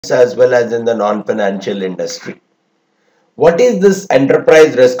as well as in the non-financial industry. What is this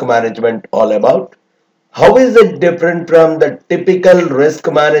enterprise risk management all about? How is it different from the typical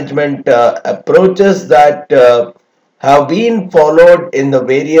risk management approaches that have been followed in the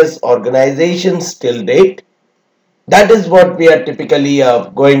various organizations till date? That is what we are typically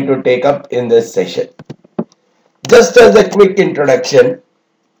going to take up in this session. Just as a quick introduction,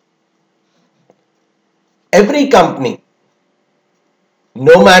 every company,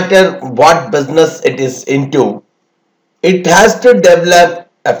 no matter what business it is into, it has to develop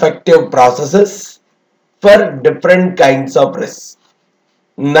effective processes for different kinds of risks.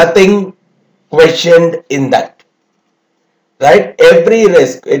 Nothing questioned in that. Right? Every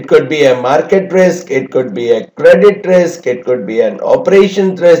risk, it could be a market risk, it could be a credit risk, it could be an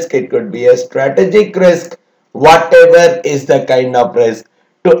operations risk, it could be a strategic risk, whatever is the kind of risk.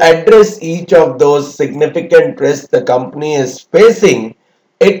 To address each of those significant risks the company is facing,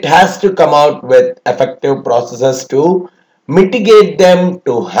 it has to come out with effective processes to mitigate them,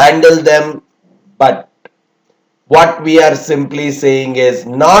 to handle them. But what we are simply saying is,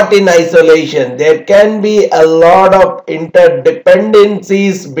 not in isolation. There can be a lot of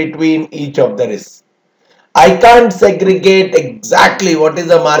interdependencies between each of the risks. I can't segregate exactly what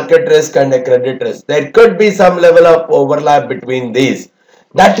is a market risk and a credit risk. There could be some level of overlap between these.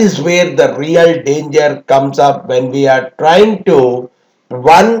 That is where the real danger comes up when we are trying to,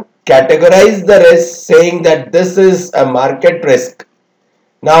 one, categorize the risk, saying that this is a market risk.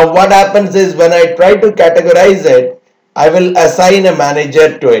 Now what happens is, when I try to categorize it, I will assign a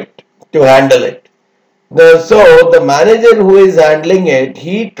manager to it to handle it. So the manager who is handling it,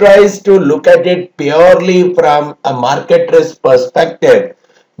 he tries to look at it purely from a market risk perspective.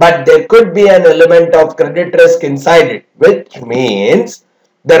 But there could be an element of credit risk inside it, which means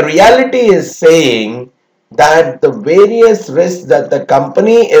the reality is saying that the various risks that the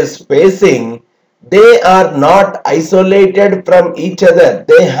company is facing, they are not isolated from each other.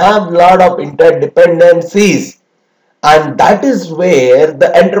 They have a lot of interdependencies. And that is where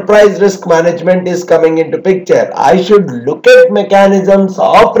the enterprise risk management is coming into picture. I should look at mechanisms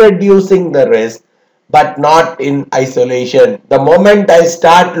of reducing the risk, but not in isolation. The moment I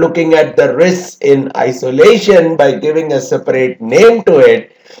start looking at the risks in isolation by giving a separate name to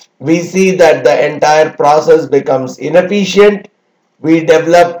it, we see that the entire process becomes inefficient. We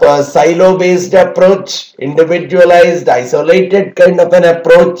develop a silo-based approach, individualized, isolated kind of an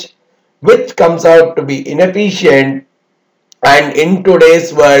approach, which comes out to be inefficient. And in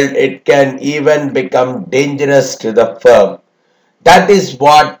today's world, it can even become dangerous to the firm. That is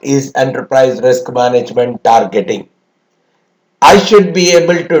what is enterprise risk management targeting. I should be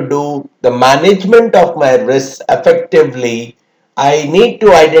able to do the management of my risks effectively. I need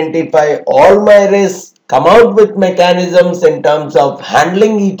to identify all my risks, come out with mechanisms in terms of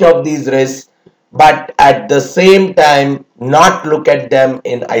handling each of these risks, but at the same time not look at them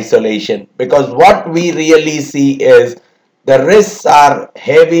in isolation. Because what we really see is the risks are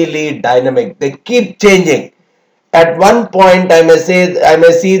heavily dynamic. They keep changing. At one point, I may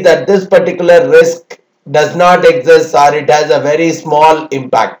see that this particular risk does not exist, or it has a very small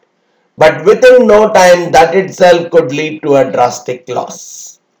impact. But within no time, that itself could lead to a drastic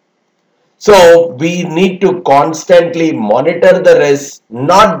loss. So we need to constantly monitor the risk,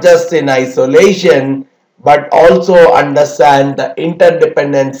 not just in isolation, but also understand the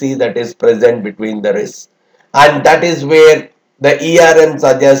interdependency that is present between the risks. And that is where the ERM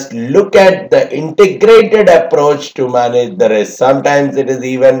suggests look at the integrated approach to manage the risk. Sometimes it is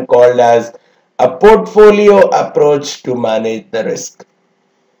even called as a portfolio approach to manage the risk.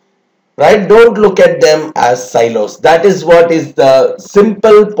 Right? Don't look at them as silos. That is what is the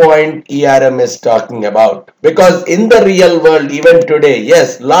simple point ERM is talking about. Because in the real world, even today,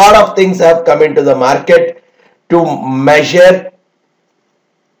 yes, a lot of things have come into the market to measure.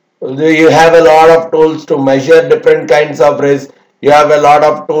 You have a lot of tools to measure different kinds of risks. You have a lot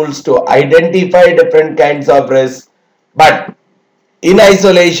of tools to identify different kinds of risks. But in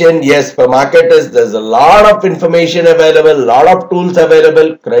isolation, yes, for marketers, there's a lot of information available, a lot of tools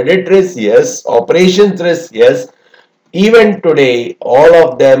available. Credit risk, yes. Operations risk, yes. Even today, all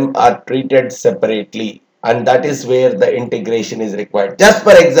of them are treated separately. And that is where the integration is required. Just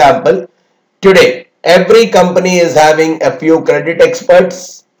for example, today, every company is having a few credit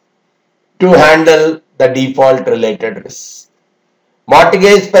experts to handle the default related risks.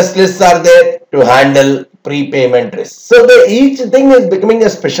 Mortgage specialists are there to handle prepayment risks. So each thing is becoming a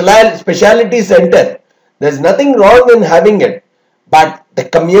specialty center. There's nothing wrong in having it. But the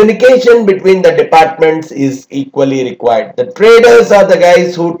communication between the departments is equally required. The traders are the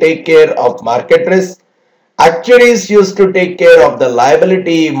guys who take care of market risk, Actuaries used to take care of the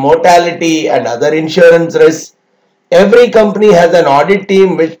liability, mortality and other insurance risks. Every company has an audit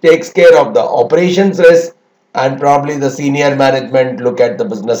team which takes care of the operations risk, and probably the senior management look at the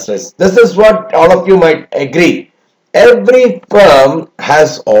business risk. This is what all of you might agree. Every firm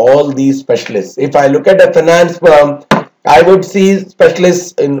has all these specialists. If I look at a finance firm, I would see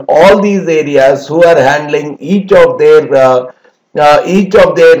specialists in all these areas who are handling each of their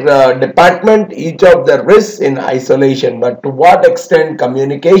department, each of the risks in isolation. But to what extent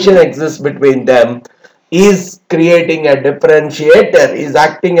communication exists between them is creating a differentiator, is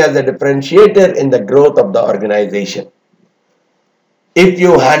acting as a differentiator in the growth of the organization. If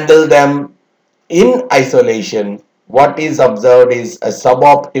you handle them in isolation, what is observed is a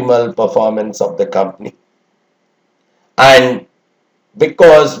suboptimal performance of the company. And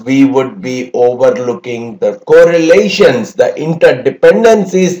because we would be overlooking the correlations, the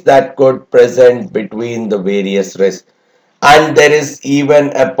interdependencies that could present between the various risks. And there is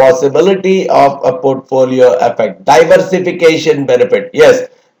even a possibility of a portfolio effect, diversification benefit. Yes,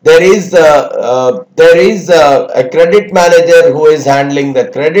 there is a credit manager who is handling the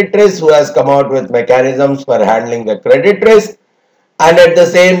credit risk, who has come out with mechanisms for handling the credit risk, and at the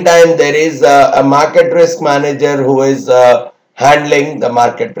same time there is a market risk manager who is handling the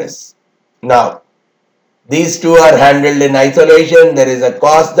market risk. Now, these two are handled in isolation. There is a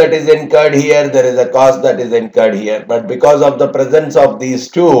cost that is incurred here, there is a cost that is incurred here. But because of the presence of these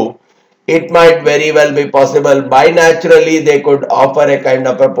two, it might very well be possible bilaterally they could offer a kind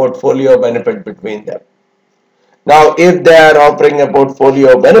of a portfolio benefit between them. Now, if they are offering a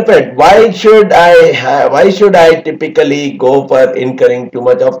portfolio benefit, why should I typically go for incurring too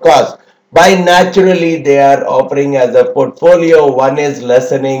much of cost? By naturally they are offering as a portfolio, one is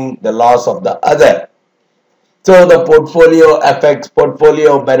lessening the loss of the other. So the portfolio effects,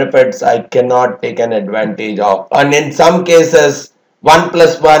 portfolio benefits, I cannot take an advantage of. And in some cases, 1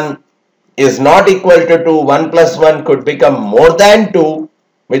 plus 1 is not equal to 2. 1 plus 1 could become more than 2,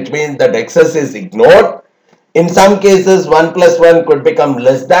 which means that excess is ignored. In some cases, 1 plus 1 could become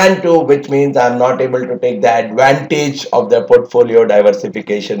less than 2, which means I am not able to take the advantage of the portfolio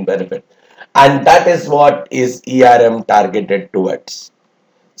diversification benefit. And that is what is ERM targeted towards.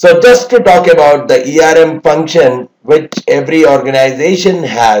 So just to talk about the ERM function which every organization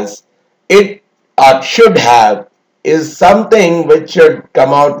has, it or should have, is something which should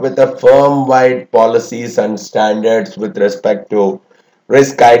come out with a firm-wide policies and standards with respect to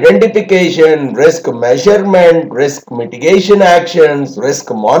risk identification, risk measurement, risk mitigation actions,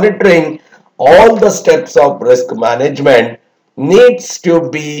 risk monitoring. All the steps of risk management needs to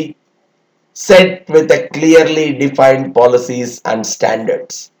be set with a clearly defined policies and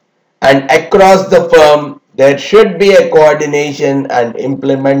standards. And across the firm, there should be a coordination and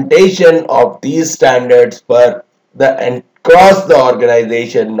implementation of these standards for across the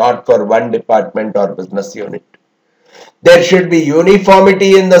organization, not for one department or business unit. There should be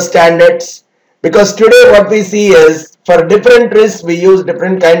uniformity in the standards, because today what we see is for different risks we use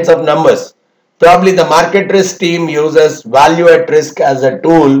different kinds of numbers. Probably the market risk team uses value at risk as a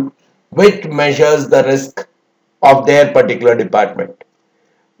tool which measures the risk of their particular department.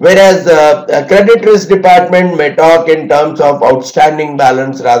 Whereas the credit risk department may talk in terms of outstanding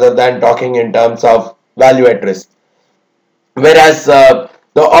balance rather than talking in terms of value at risk. Whereas the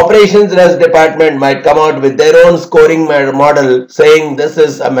operations risk department might come out with their own scoring model saying this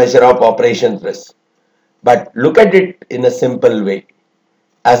is a measure of operations risk. But look at it in a simple way.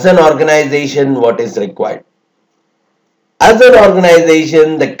 As an organization, what is required? As an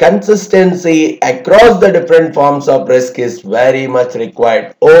organization, the consistency across the different forms of risk is very much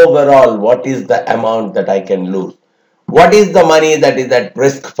required. Overall, what is the amount that I can lose? What is the money that is at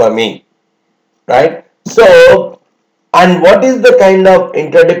risk for me? Right? So, and what is the kind of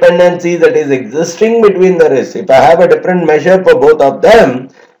interdependency that is existing between the risks? If I have a different measure for both of them,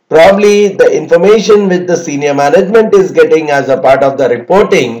 probably the information which the senior management is getting as a part of the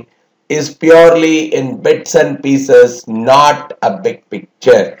reporting is purely in bits and pieces, not a big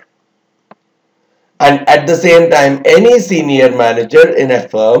picture. And at the same time, any senior manager in a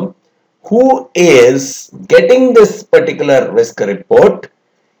firm who is getting this particular risk report,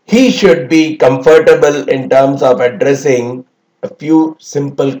 he should be comfortable in terms of addressing a few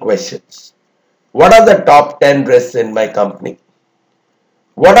simple questions. What are the top 10 risks in my company?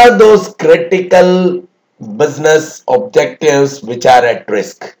 What are those critical business objectives which are at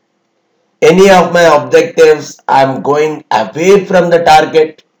risk? Any of my objectives I'm going away from the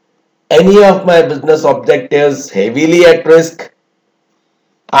target? Any of my business objectives heavily at risk?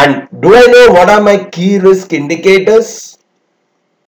 And do I know what are my key risk indicators?